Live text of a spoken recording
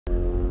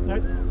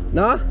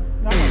No?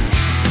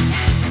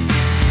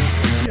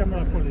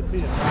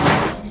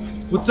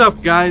 What's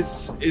up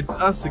guys, it's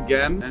us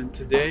again and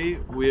today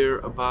we're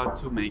about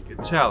to make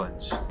a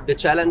challenge. The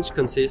challenge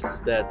consists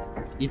that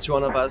each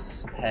one of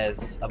us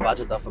has a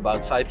budget of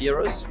about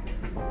 €5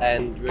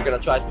 and we're gonna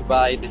try to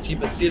buy the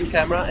cheapest film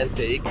camera and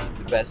take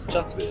the best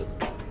shots with it.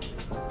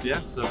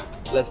 Yeah, so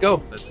let's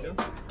go! Let's go!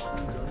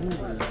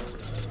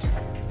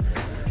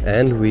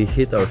 And we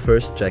hit our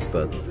first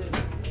jackpot.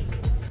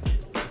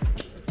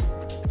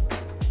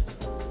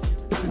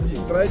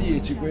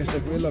 3,10, questa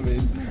è quella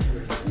 20.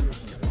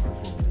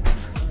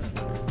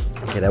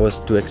 Okay, that was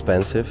too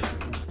expensive.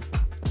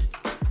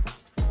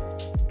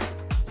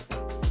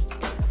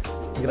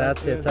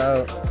 Grazie,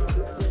 ciao. I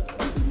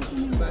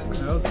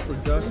also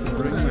forgot to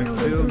bring my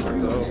film,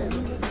 so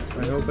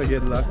I hope I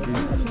get lucky.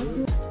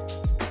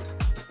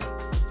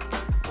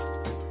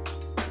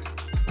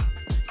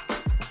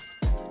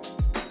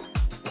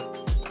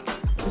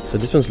 So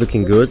this one's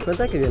looking good.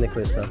 Quant'è che viene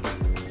questa?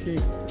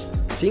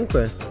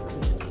 5.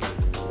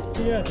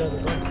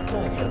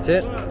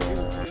 Grazie.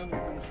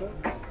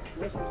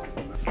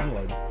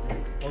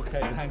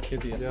 Okay, thank you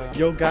dear. Yeah.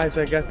 Yo guys,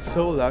 I got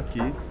so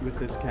lucky with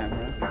this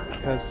camera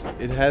because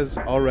it has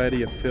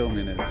already a film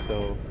in it,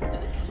 so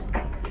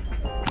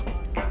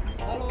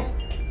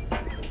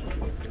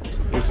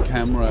this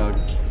camera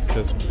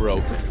just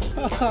broke.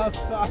 Fuck.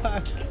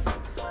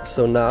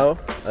 So now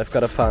I've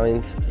gotta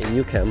find a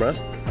new camera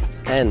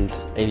and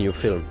a new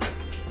film,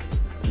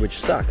 which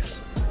sucks.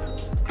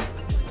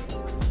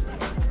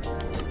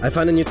 I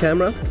found a new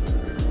camera,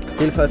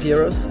 still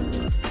 €5.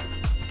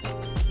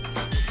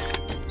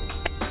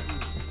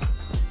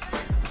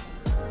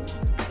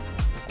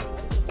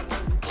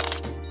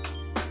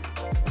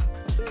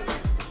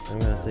 I'm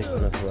gonna take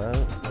one as well.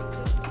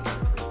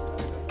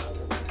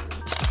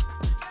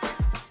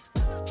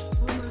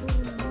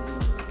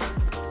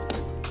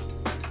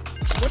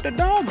 What the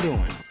dog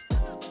doing?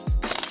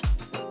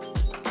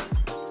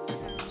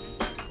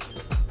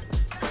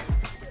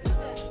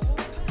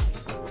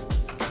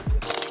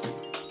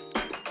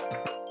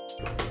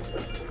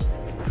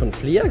 Von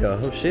Flieger,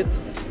 oh shit.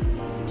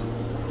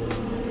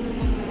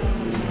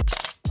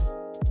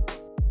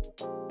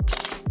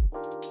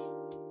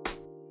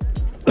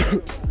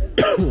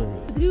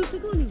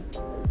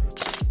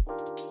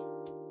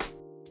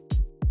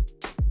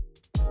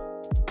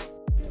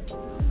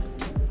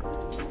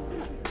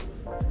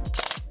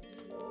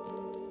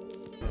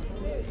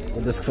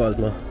 Das gefällt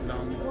mir.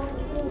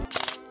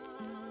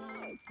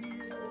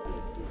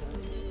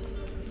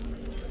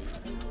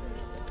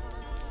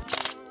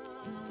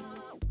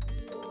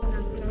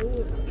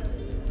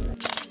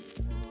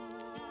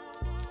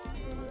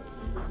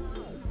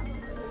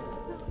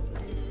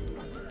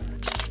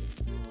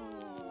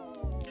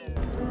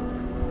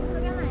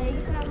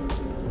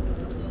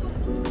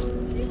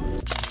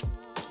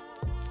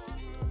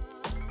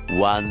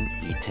 One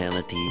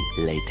eternity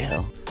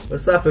later.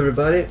 What's up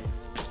everybody?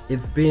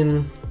 It's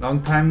been...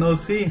 Long time no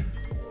see.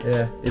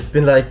 Yeah, it's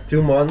been like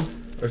 2 months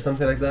or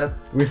something like that.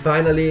 We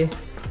finally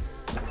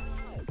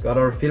got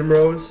our film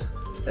rolls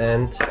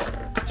and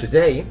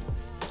today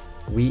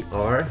we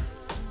are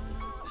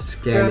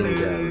scanning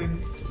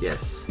them.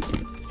 Yes.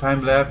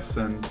 Time lapse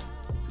and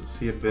you'll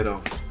see a bit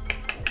of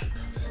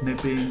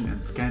snipping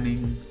and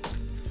scanning.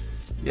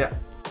 Yeah.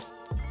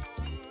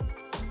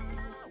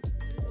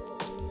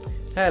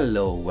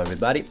 Hello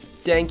everybody,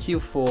 thank you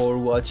for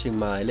watching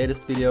my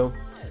latest video.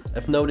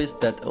 I've noticed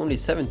that only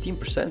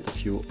 17% of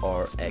you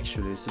are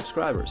actually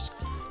subscribers.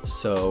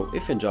 So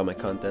if you enjoy my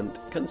content,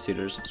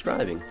 consider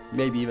subscribing,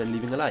 maybe even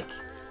leaving a like.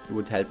 It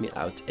would help me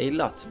out a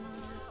lot.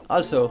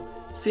 Also,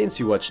 since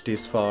you watched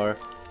this far,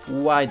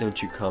 why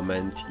don't you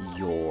comment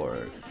your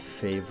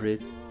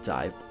favorite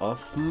type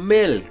of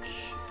milk?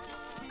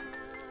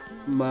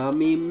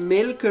 Mommy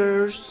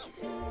milkers!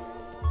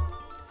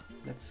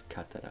 Let's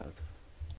cut that out.